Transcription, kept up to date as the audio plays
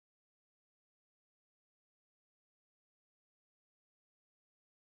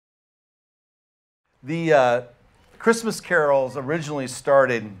The Christmas carols originally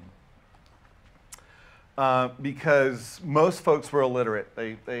started because most folks were illiterate.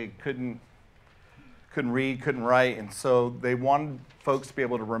 They couldn't read, couldn't write, and so they wanted folks to be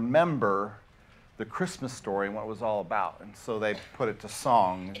able to remember the Christmas story and what it was all about. And so they put it to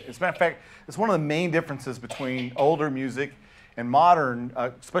song. As a matter of fact, it's one of the main differences between older music and modern,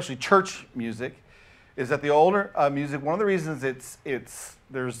 especially church music, is that the older music, one of the reasons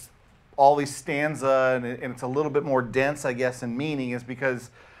there's all these stanza and it's a little bit more dense, I guess, in meaning is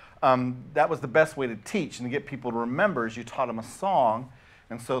because that was the best way to teach and to get people to remember is you taught them a song.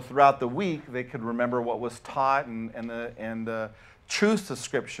 And so throughout the week, they could remember what was taught and the truths of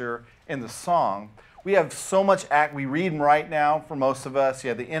Scripture in the song. We have so much we read right now for most of us. You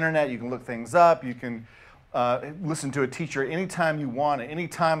have the internet, you can look things up, you can listen to a teacher anytime you want, at any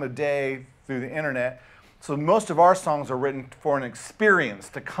time of day through the internet. So most of our songs are written for an experience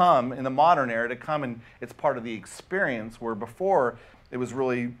to come in the modern era, to come and it's part of the experience, where before it was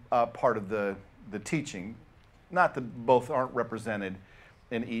really part of the teaching. Not that both aren't represented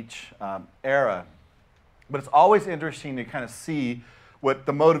in each era. But it's always interesting to kind of see what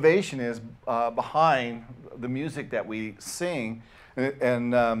the motivation is behind the music that we sing.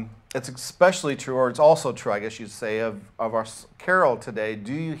 And it's especially true, or it's also true, I guess you'd say, of our carol today,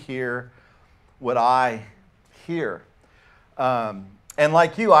 Do You Hear What I Hear? And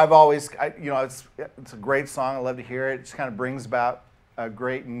like you, I've always, it's a great song. I love to hear it. It just kind of brings about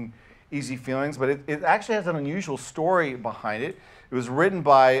great and easy feelings. But it actually has an unusual story behind it. It was written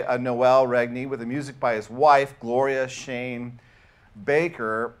by Noel Regney with the music by his wife, Gloria Shane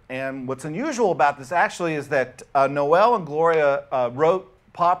Baker. And what's unusual about this actually is that Noel and Gloria wrote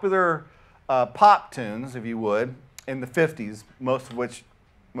popular pop tunes, if you would, in the 50s, most of which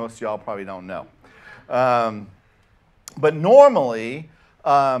most of y'all probably don't know. But normally,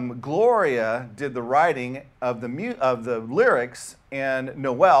 Gloria did the writing of the lyrics, and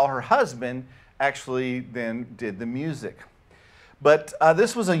Noel, her husband, actually then did the music. But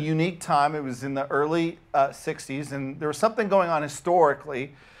this was a unique time. It was in the early 60s, and there was something going on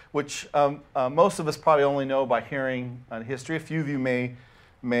historically, which most of us probably only know by hearing history. A few of you may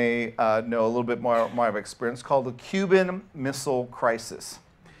know a little bit more of experience, called the Cuban Missile Crisis.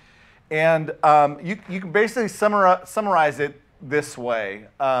 And you can basically summarize it this way.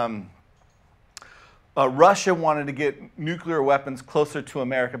 Russia wanted to get nuclear weapons closer to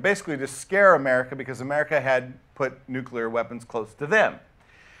America, basically to scare America because America had put nuclear weapons close to them.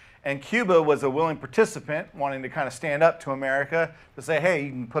 And Cuba was a willing participant, wanting to kind of stand up to America to say, hey,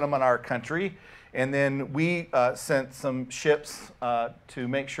 you can put them on our country. And then we sent some ships to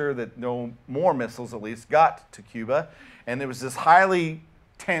make sure that no more missiles, at least, got to Cuba. And there was this highly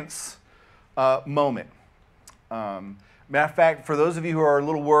tense moment. Matter of fact, for those of you who are a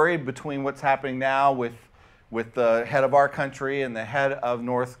little worried between what's happening now with the head of our country and the head of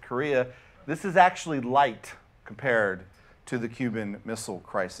North Korea, this is actually light compared to the Cuban Missile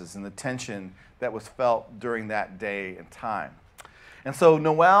Crisis and the tension that was felt during that day and time. And so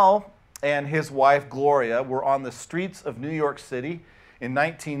Noel and his wife Gloria were on the streets of New York City in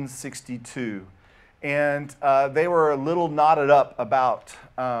 1962. And they were a little knotted up about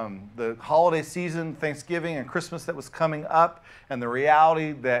the holiday season, Thanksgiving and Christmas that was coming up, and the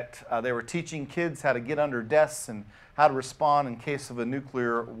reality that they were teaching kids how to get under desks and how to respond in case of a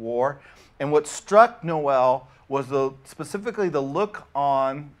nuclear war. And what struck Noel was specifically the look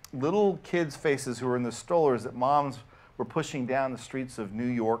on little kids' faces who were in the strollers that moms were pushing down the streets of New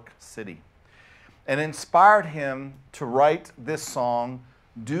York City. And it inspired him to write this song,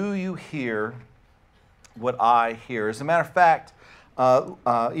 Do You Hear What I Hear? As a matter of fact,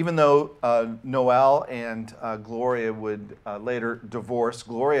 even though Noel and Gloria would later divorce,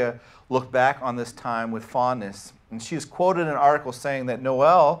 Gloria looked back on this time with fondness. And she is quoted in an article saying that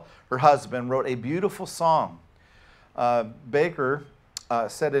Noel, her husband, wrote a beautiful song. Baker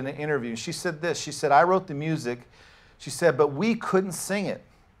said in an interview, she said this, she said, I wrote the music, she said, but we couldn't sing it.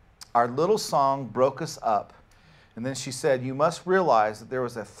 Our little song broke us up. And then she said, you must realize that there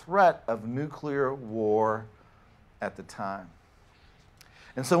was a threat of nuclear war at the time.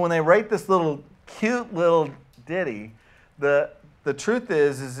 And so when they write this little cute little ditty, the truth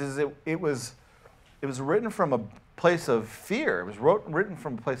is it was written from a place of fear. It was written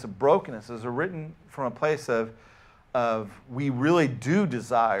from a place of brokenness. It was written from a place of we really do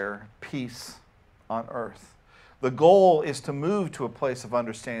desire peace on earth. The goal is to move to a place of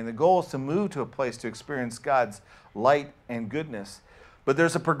understanding. The goal is to move to a place to experience God's light and goodness. But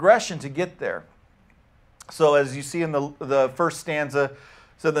there's a progression to get there. So as you see in the first stanza,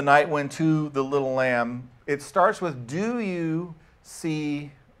 so the night went to the little lamb, it starts with, do you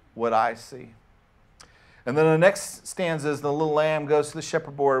see what I see? And then the next stanza is the little lamb goes to the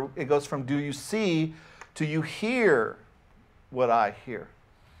shepherd boy. It goes from do you see to you hear what I hear.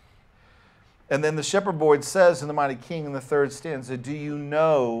 And then the shepherd boy says in the Mighty King in the third stanza, do you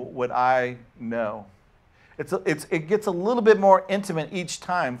know what I know? It gets a little bit more intimate each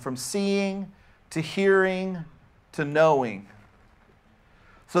time, from seeing to hearing to knowing.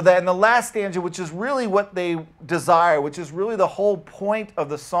 So that in the last stanza, which is really what they desire, which is really the whole point of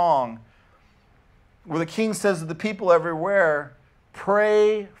the song, where the king says to the people everywhere,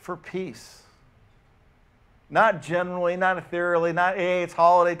 pray for peace. Not generally, not ethereally, not, hey, it's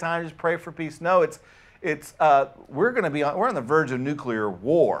holiday time, just pray for peace. No, we're on the verge of nuclear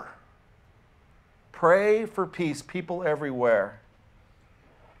war. Pray for peace, people everywhere.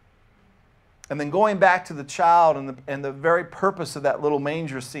 And then going back to the child and the very purpose of that little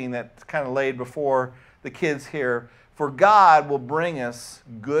manger scene that's kind of laid before the kids here, for God will bring us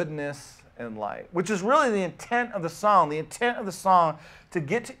goodness and light, which is really the intent of the song. The intent of the song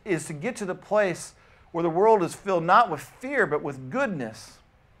is to get to the place where the world is filled not with fear, but with goodness.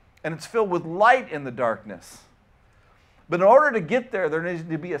 And it's filled with light in the darkness. But in order to get there, there needs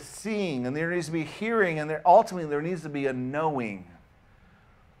to be a seeing, and there needs to be hearing, and ultimately there needs to be a knowing,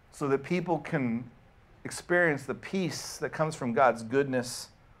 so that people can experience the peace that comes from God's goodness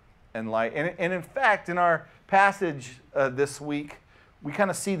and light. And in fact, in our passage this week, we kind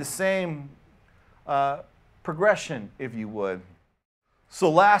of see the same progression, if you would. So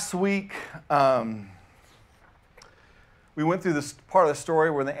last week, we went through this part of the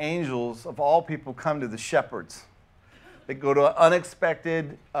story where the angels of all people come to the shepherds. They go to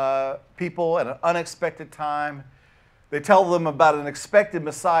unexpected people at an unexpected time. They tell them about an expected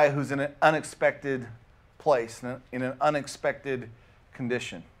Messiah who's in an unexpected place, in an unexpected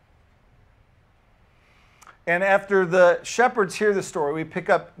condition. And after the shepherds hear the story, we pick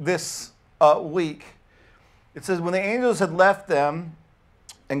up this week. It says, when the angels had left them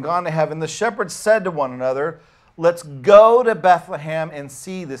and gone to heaven, the shepherds said to one another, let's go to Bethlehem and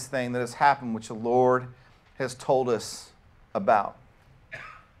see this thing that has happened, which the Lord has told us about.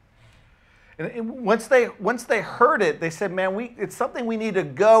 And once they heard it, they said, man, it's something we need to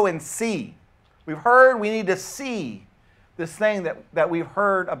go and see. We've heard, we need to see this thing that we've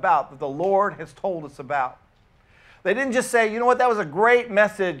heard about, that the Lord has told us about. They didn't just say, you know what, that was a great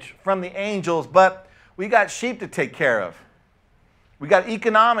message from the angels, but we got sheep to take care of. We got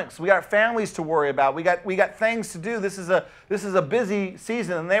economics, we got families to worry about, we got things to do. This is a busy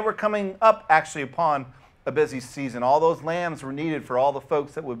season, and they were coming up actually upon a busy season. All those lambs were needed for all the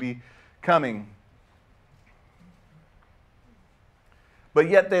folks that would be coming. But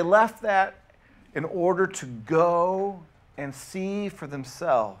yet they left that in order to go and see for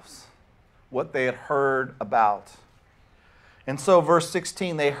themselves what they had heard about. And so verse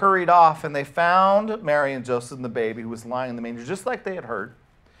 16, they hurried off and they found Mary and Joseph and the baby who was lying in the manger, just like they had heard.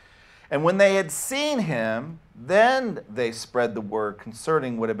 And when they had seen him, then they spread the word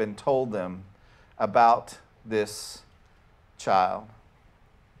concerning what had been told them about this child.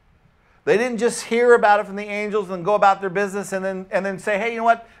 They didn't just hear about it from the angels and go about their business and then say, hey, you know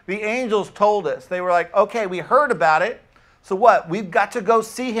what? The angels told us. They were like, okay, we heard about it. So what? We've got to go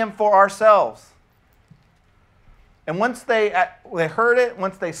see him for ourselves. And once they heard it,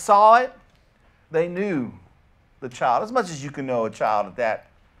 once they saw it, they knew the child, as much as you can know a child at that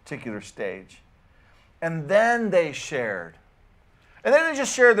particular stage. And then they shared. And they didn't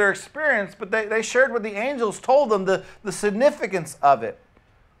just share their experience, but they shared what the angels told them, the significance of it.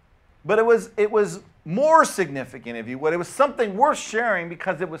 But it was more significant, if you would. It was something worth sharing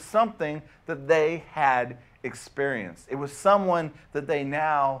because it was something that they had experienced. It was someone that they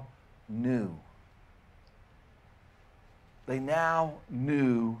now knew. They now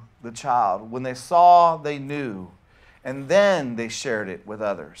knew the child. When they saw, they knew. And then they shared it with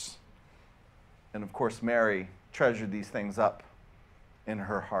others. And of course, Mary treasured these things up in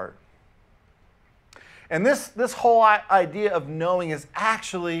her heart. And this whole idea of knowing is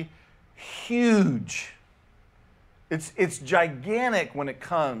actually huge. It's gigantic when it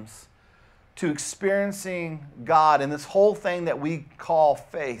comes to experiencing God and this whole thing that we call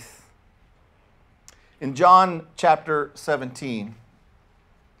faith. In John chapter 17,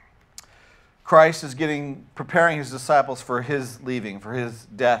 Christ is preparing his disciples for his leaving, for his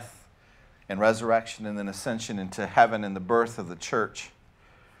death and resurrection and then ascension into heaven and the birth of the church.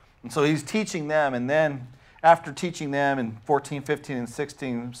 And so he's teaching them, and then after teaching them in 14, 15, and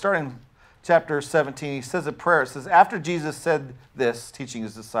 16, starting chapter 17, he says a prayer. It says, after Jesus said this, teaching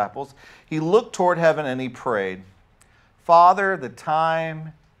his disciples, he looked toward heaven and he prayed, Father, the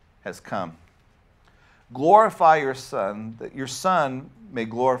time has come. Glorify your Son, that your Son may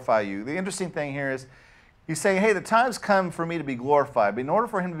glorify you. The interesting thing here is He's saying, hey, the time's come for me to be glorified. But in order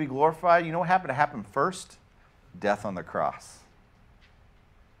for him to be glorified, you know what happened to happen first? Death on the cross.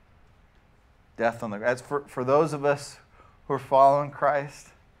 Death on the cross. For those of us who are following Christ,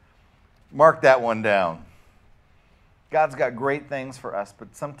 mark that one down. God's got great things for us,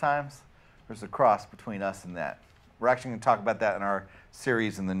 but sometimes there's a cross between us and that. We're actually going to talk about that in our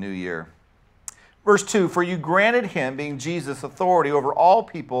series in the new year. Verse 2, for you granted him, being Jesus, authority over all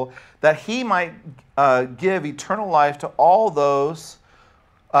people, that he might give eternal life to all those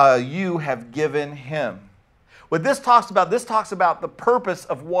you have given him. What this talks about the purpose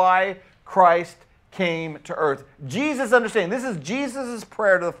of why Christ came to earth. Jesus understanding. This is Jesus'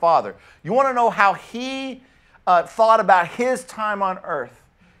 prayer to the Father. You want to know how he thought about his time on earth?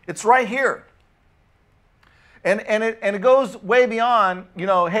 It's right here. And it goes way beyond,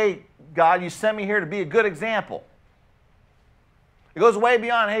 hey, God, you sent me here to be a good example. It goes way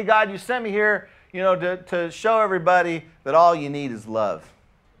beyond, hey, God, you sent me here, to show everybody that all you need is love.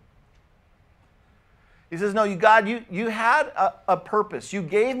 He says, no, God, you had a purpose. You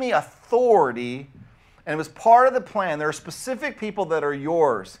gave me authority, and it was part of the plan. There are specific people that are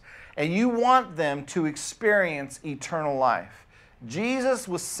yours, and you want them to experience eternal life. Jesus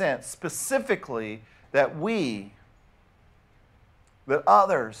was sent specifically that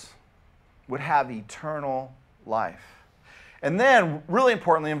others would have eternal life. And then, really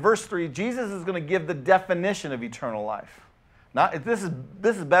importantly, in verse 3, Jesus is going to give the definition of eternal life. This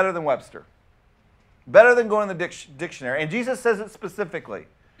is better than Webster. Better than going to the dictionary. And Jesus says it specifically.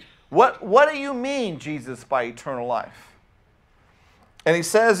 What do you mean, Jesus, by eternal life? And he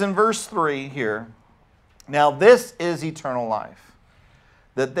says in verse 3 here, now this is eternal life,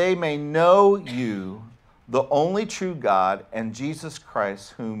 that they may know you, the only true God, and Jesus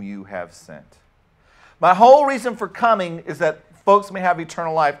Christ, whom you have sent. My whole reason for coming is that folks may have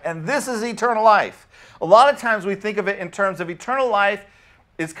eternal life, and this is eternal life. A lot of times we think of it in terms of eternal life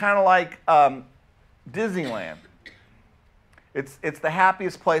is kind of like Disneyland. It's the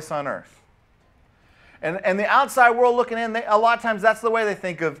happiest place on earth. And the outside world looking in, a lot of times that's the way they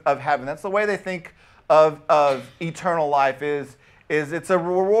think of heaven. That's the way they think of eternal life is it's a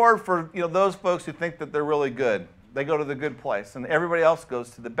reward for those folks who think that they're really good. They go to the good place, and everybody else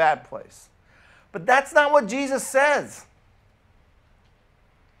goes to the bad place. But that's not what Jesus says.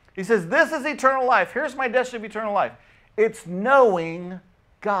 He says, this is eternal life. Here's my definition of eternal life. It's knowing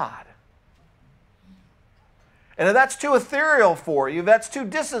God. And if that's too ethereal for you, if that's too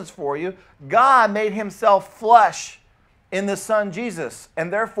distant for you, God made himself flesh in the Son Jesus.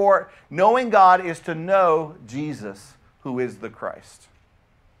 And therefore, knowing God is to know Jesus, who is the Christ.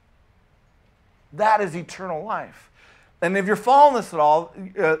 That is eternal life. And if you're following this at all,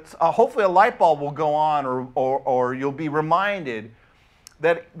 hopefully a light bulb will go on, or you'll be reminded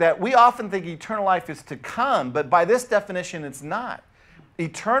that we often think eternal life is to come, but by this definition, it's not.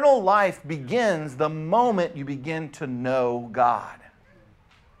 Eternal life begins the moment you begin to know God.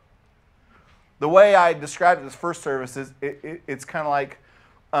 The way I described this first service is it's kind of like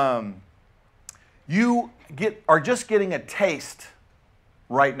you are just getting a taste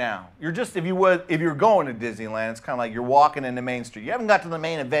right now. You're just, if you're going to Disneyland, it's kind of like you're walking into Main Street. You haven't got to the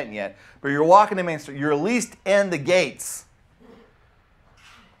main event yet, but you're walking to Main Street. You're at least in the gates.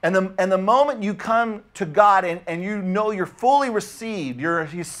 And the moment you come to God and you know you're fully received, you're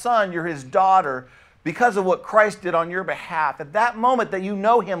his son, you're his daughter, because of what Christ did on your behalf, at that moment that you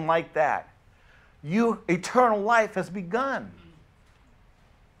know him like that, eternal life has begun.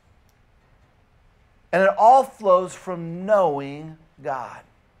 And it all flows from knowing God.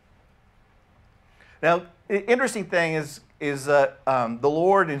 Now, the interesting thing is the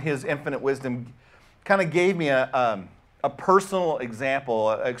Lord in his infinite wisdom kind of gave me a personal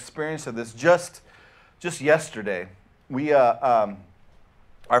example, an experience of this just yesterday. Our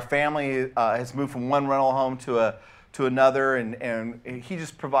family has moved from one rental home to another, and he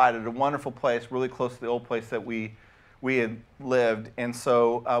just provided a wonderful place, really close to the old place that we had lived. And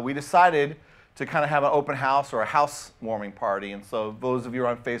so we decided to kind of have an open house or a housewarming party. And so those of you who are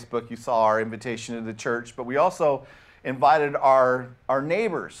on Facebook, you saw our invitation to the church, but we also invited our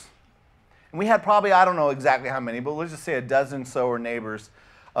neighbors. And we had probably, I don't know exactly how many, but let's just say a dozen so or neighbors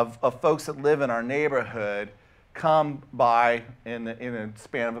of folks that live in our neighborhood come by in a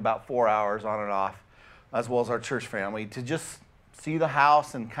span of about 4 hours on and off, as well as our church family, to just see the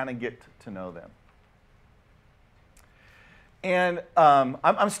house and kind of get to know them. And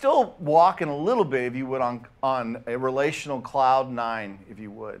I'm still walking a little bit, if you would, on a relational cloud 9, if you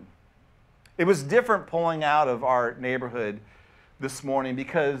would. It was different pulling out of our neighborhood this morning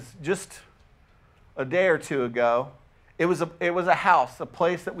because just a day or two ago, It was a house, a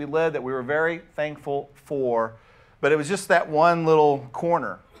place that we lived that we were very thankful for, but it was just that one little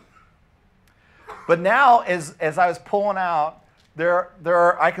corner. But now, as I was pulling out,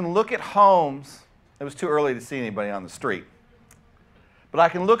 I can look at homes. It was too early to see anybody on the street. But I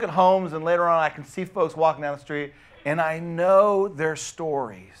can look at homes, and later on I can see folks walking down the street, and I know their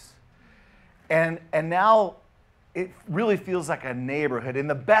stories. And now it really feels like a neighborhood, in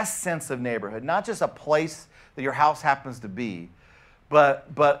the best sense of neighborhood, not just a place that your house happens to be, but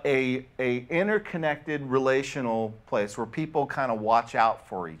a interconnected relational place where people kind of watch out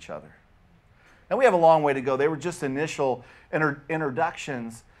for each other. And we have a long way to go. They were just initial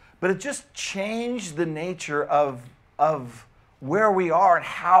introductions, but it just changed the nature of where we are and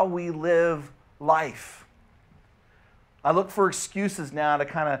how we live life. I look for excuses now to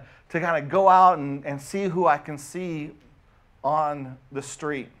kind of go out and see who I can see on the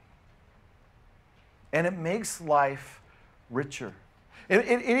street. And it makes life richer.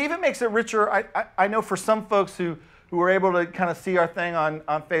 It even makes it richer, I know, for some folks who are able to kind of see our thing on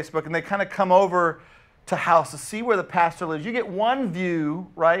Facebook, and they kind of come over to house to see where the pastor lives. You get one view,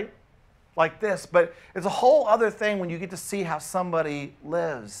 right, like this, but it's a whole other thing when you get to see how somebody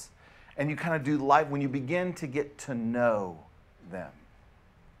lives, and you kind of do life, when you begin to get to know them.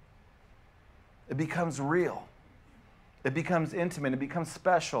 It becomes real. It becomes intimate. It becomes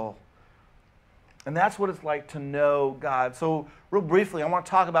special. And that's what it's like to know God. So real briefly, I want to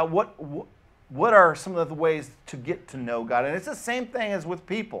talk about what are some of the ways to get to know God. And it's the same thing as with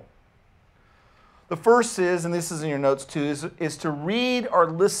people. The first is, and this is in your notes too, is to read or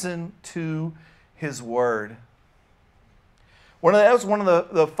listen to His Word. That was one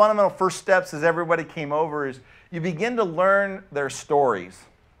of the fundamental first steps as everybody came over, is you begin to learn their stories,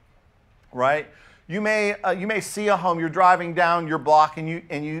 right? You may see a home. You're driving down your block, and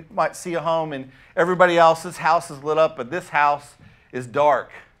you might see a home, and everybody else's house is lit up, but this house is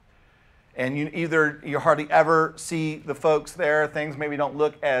dark. And you hardly ever see the folks there. Things maybe don't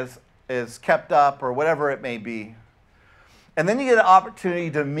look as kept up, or whatever it may be. And then you get an opportunity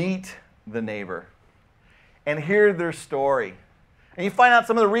to meet the neighbor and hear their story. And you find out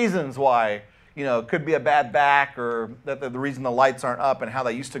some of the reasons why. It could be a bad back, or that the reason the lights aren't up, and how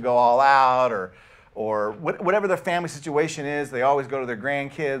they used to go all out, or whatever their family situation is. They always go to their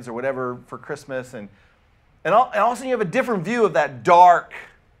grandkids or whatever for Christmas. And all of a sudden you have a different view of that dark,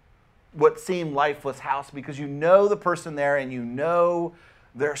 what seemed lifeless house, because you know the person there and you know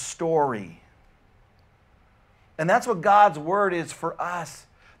their story. And that's what God's Word is for us.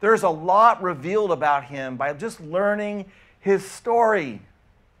 There's a lot revealed about Him by just learning His story.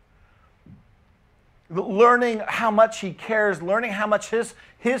 Learning how much He cares, learning how much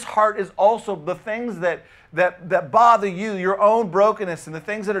His heart is also the things that bother you, your own brokenness, and the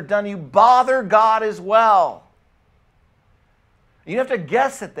things that are done to you bother God as well. You have to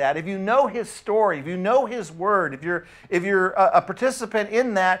guess at that. If you know His story, if you know His Word, if you're a participant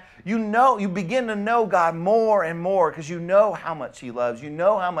in that, you begin to know God more and more, because you know how much He loves, you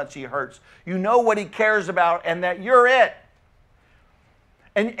know how much He hurts, you know what He cares about, and that you're it.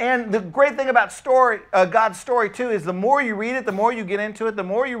 And the great thing about God's story too, is the more you read it, the more you get into it, the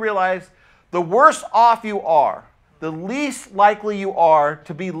more you realize the worse off you are, the least likely you are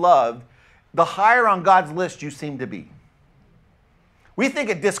to be loved, the higher on God's list you seem to be. We think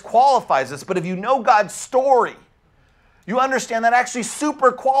it disqualifies us, but if you know God's story, you understand that actually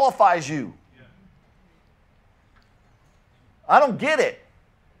super qualifies you. I don't get it,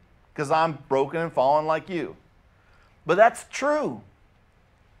 because I'm broken and fallen like you. But that's true.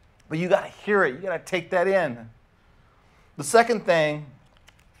 But you got to hear it. You got to take that in. The second thing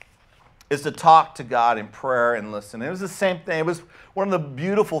is to talk to God in prayer and listen. It was the same thing. It was one of the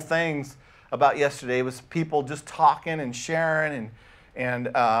beautiful things about yesterday. It was people just talking and sharing. And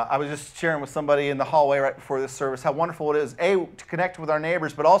I was just sharing with somebody in the hallway right before this service how wonderful it is, to connect with our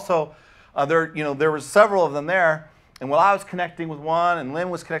neighbors, but also there was several of them there. And while I was connecting with one and Lynn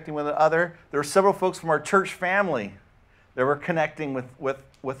was connecting with the other, there were several folks from our church family that were connecting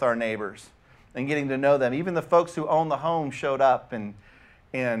with our neighbors and getting to know them. Even the folks who own the home showed up and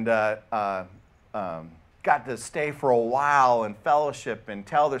got to stay for a while and fellowship and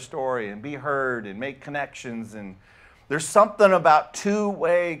tell their story and be heard and make connections. And there's something about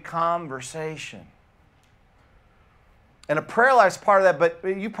two-way conversation. And a prayer life is part of that,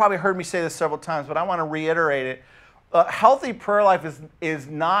 but you probably heard me say this several times, but I want to reiterate it. Healthy prayer life is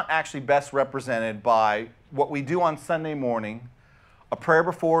not actually best represented by what we do on Sunday morning, a prayer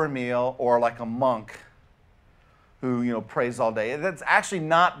before a meal, or like a monk who prays all day. That's actually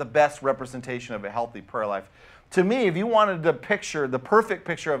not the best representation of a healthy prayer life. To me, if you wanted to picture the perfect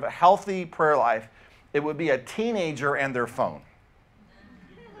picture of a healthy prayer life, it would be a teenager and their phone.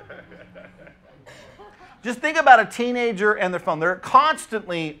 Just think about a teenager and their phone. They're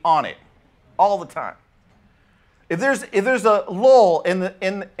constantly on it, all the time. If there's a lull in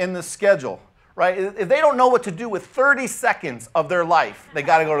the schedule, right? If they don't know what to do with 30 seconds of their life, they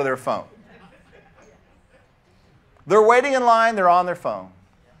got to go to their phone. They're waiting in line, they're on their phone.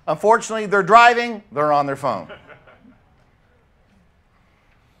 Unfortunately, they're driving, they're on their phone.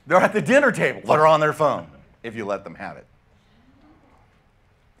 They're at the dinner table, they're on their phone, if you let them have it.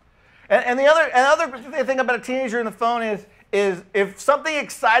 And the other thing about a teenager and the phone is if something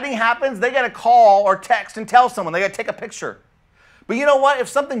exciting happens, they got to call or text and tell someone. They got to take a picture. But you know what? If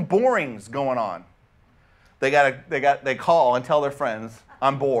something boring's going on, they call and tell their friends,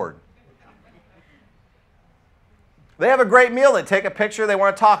 "I'm bored." They have a great meal. They take a picture. They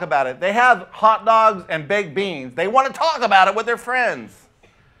want to talk about it. They have hot dogs and baked beans. They want to talk about it with their friends.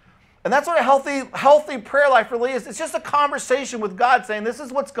 And that's what a healthy prayer life really is. It's just a conversation with God saying, this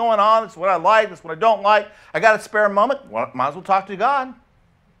is what's going on. This is what I like. This is what I don't like. I got a spare moment. Well, might as well talk to God.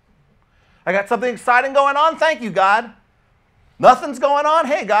 I got something exciting going on. Thank you, God. Nothing's going on.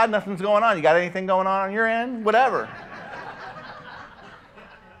 Hey, God, nothing's going on. You got anything going on your end? Whatever.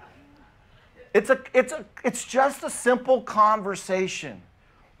 It's just a simple conversation.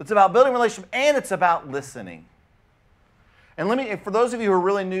 It's about building a relationship, and it's about listening. And for those of you who are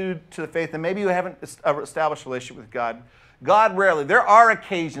really new to the faith, and maybe you haven't established a relationship with God, God rarely, there are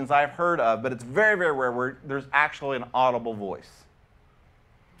occasions I've heard of, but it's very, very rare where there's actually an audible voice.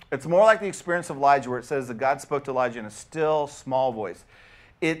 It's more like the experience of Elijah, where it says that God spoke to Elijah in a still, small voice.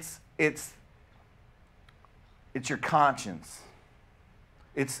 It's your conscience.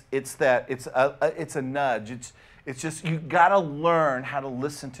 It's a nudge. It's just, you got to learn how to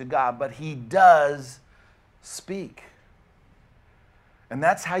listen to God, but He does speak. And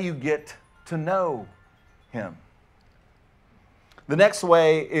that's how you get to know Him. The next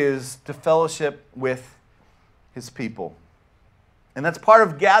way is to fellowship with His people. And that's part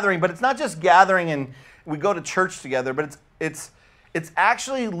of gathering, but it's not just gathering and we go to church together, but it's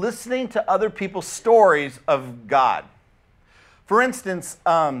actually listening to other people's stories of God. For instance,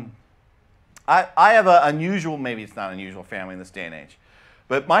 I have an unusual, maybe it's not an unusual family in this day and age,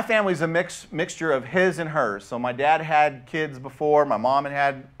 but my family's a mixture of his and hers. So my dad had kids before, my mom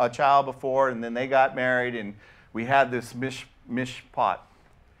had a child before, and then they got married, and we had this mishpat.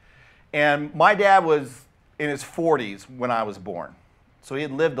 And my dad was in his 40s when I was born. So he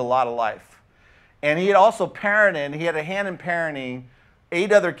had lived a lot of life. And he had also parented, he had a hand in parenting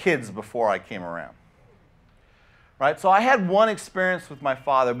 8 other kids before I came around. Right? So I had one experience with my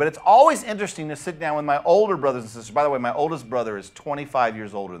father, but it's always interesting to sit down with my older brothers and sisters. By the way, my oldest brother is 25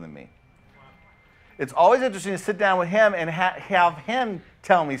 years older than me. It's always interesting to sit down with him and have him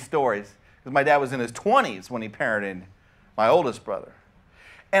tell me stories. Because my dad was in his 20s when he parented my oldest brother.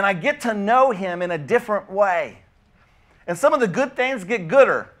 And I get to know him in a different way. And some of the good things get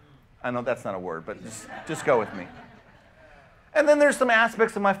gooder. I know that's not a word, but just go with me. And then there's some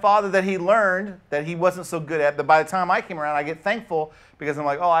aspects of my father that he learned that he wasn't so good at, but by the time I came around, I get thankful because I'm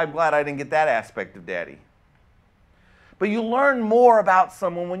like, oh, I'm glad I didn't get that aspect of Daddy. But you learn more about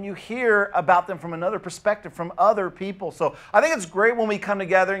someone when you hear about them from another perspective, from other people. So I think it's great when we come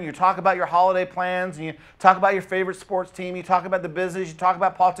together and you talk about your holiday plans, and you talk about your favorite sports team, you talk about the business, you talk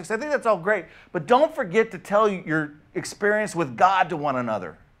about politics. I think that's all great. But don't forget to tell your experience with God to one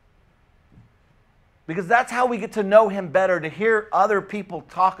another. Because that's how we get to know Him better, to hear other people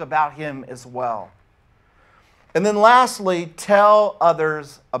talk about Him as well. And then lastly, tell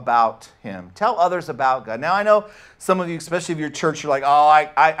others about Him. Tell others about God. Now I know some of you, especially if you're church, you're like, oh,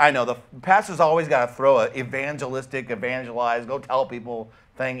 I know. The pastor's always got to throw an evangelize, go tell people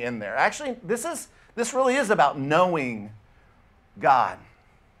thing in there. Actually, this really is about knowing God.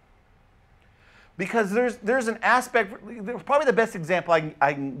 Because there's an aspect, probably the best example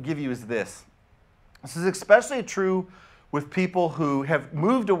I can give you is this. This is especially true with people who have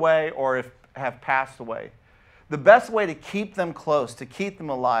moved away or have passed away. The best way to keep them close, to keep them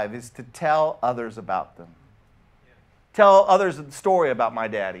alive, is to tell others about them. Yeah. Tell others the story about my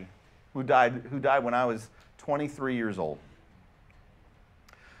daddy, who died when I was 23 years old.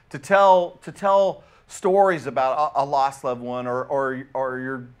 To tell stories about a lost loved one or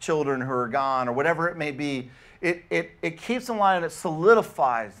your children who are gone or whatever it may be. It keeps them alive and it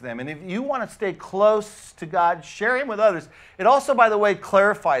solidifies them. And if you want to stay close to God, share Him with others. It also, by the way,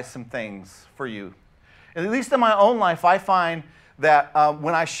 clarifies some things for you. And at least in my own life, I find that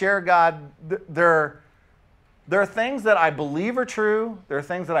when I share God, there There are things that I believe are true, there are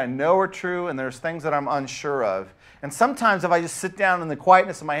things that I know are true, and there's things that I'm unsure of. And sometimes if I just sit down in the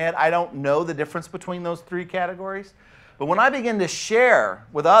quietness of my head, I don't know the difference between those three categories. But when I begin to share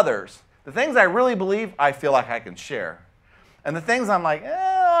with others, the things I really believe, I feel like I can share. And the things I'm like,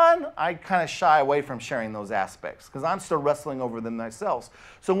 I kind of shy away from sharing those aspects because I'm still wrestling over them myself.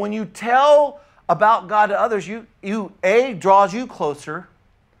 So when you tell about God to others, A, draws you closer.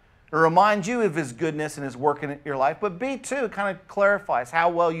 It reminds you of His goodness and His work in your life. But B, too, it kind of clarifies how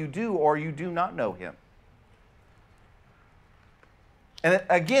well you do or you do not know Him. And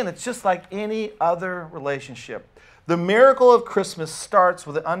again, it's just like any other relationship. The miracle of Christmas starts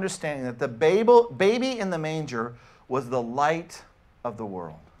with the understanding that the baby in the manger was the light of the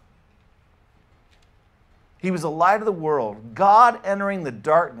world. He was the light of the world, God entering the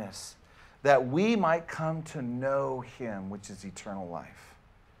darkness that we might come to know Him, which is eternal life.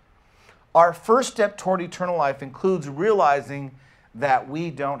 Our first step toward eternal life includes realizing that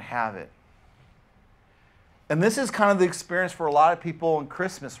we don't have it. And this is kind of the experience for a lot of people in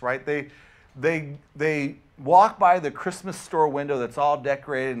Christmas, right? They walk by the Christmas store window that's all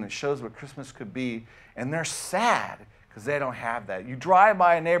decorated and it shows what Christmas could be, and they're sad because they don't have that. You drive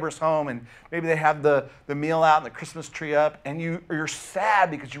by a neighbor's home and maybe they have the meal out and the Christmas tree up, and you're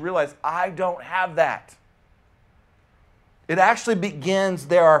sad because you realize, I don't have that. It actually begins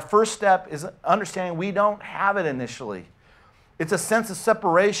there. Our first step is understanding we don't have it initially. It's a sense of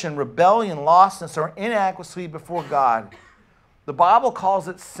separation, rebellion, lostness, or inadequacy before God. The Bible calls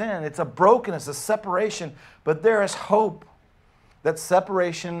it sin. It's a brokenness, a separation, but there is hope that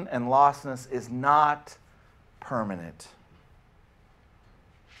separation and lostness is not permanent.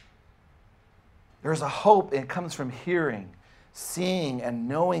 There's a hope, and it comes from hearing, seeing, and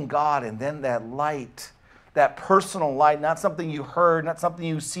knowing God, and then that light, that personal light, not something you heard, not something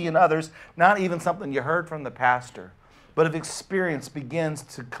you see in others, not even something you heard from the pastor, but of experience begins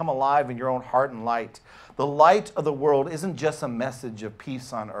to come alive in your own heart and light. The light of the world isn't just a message of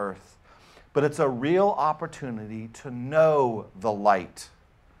peace on earth, but it's a real opportunity to know the light,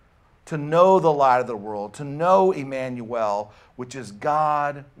 to know the light of the world, to know Emmanuel, which is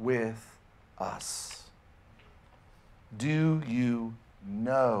God with us. Do you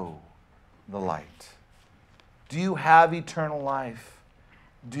know the light? Do you have eternal life?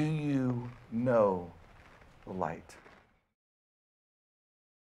 Do you know the light?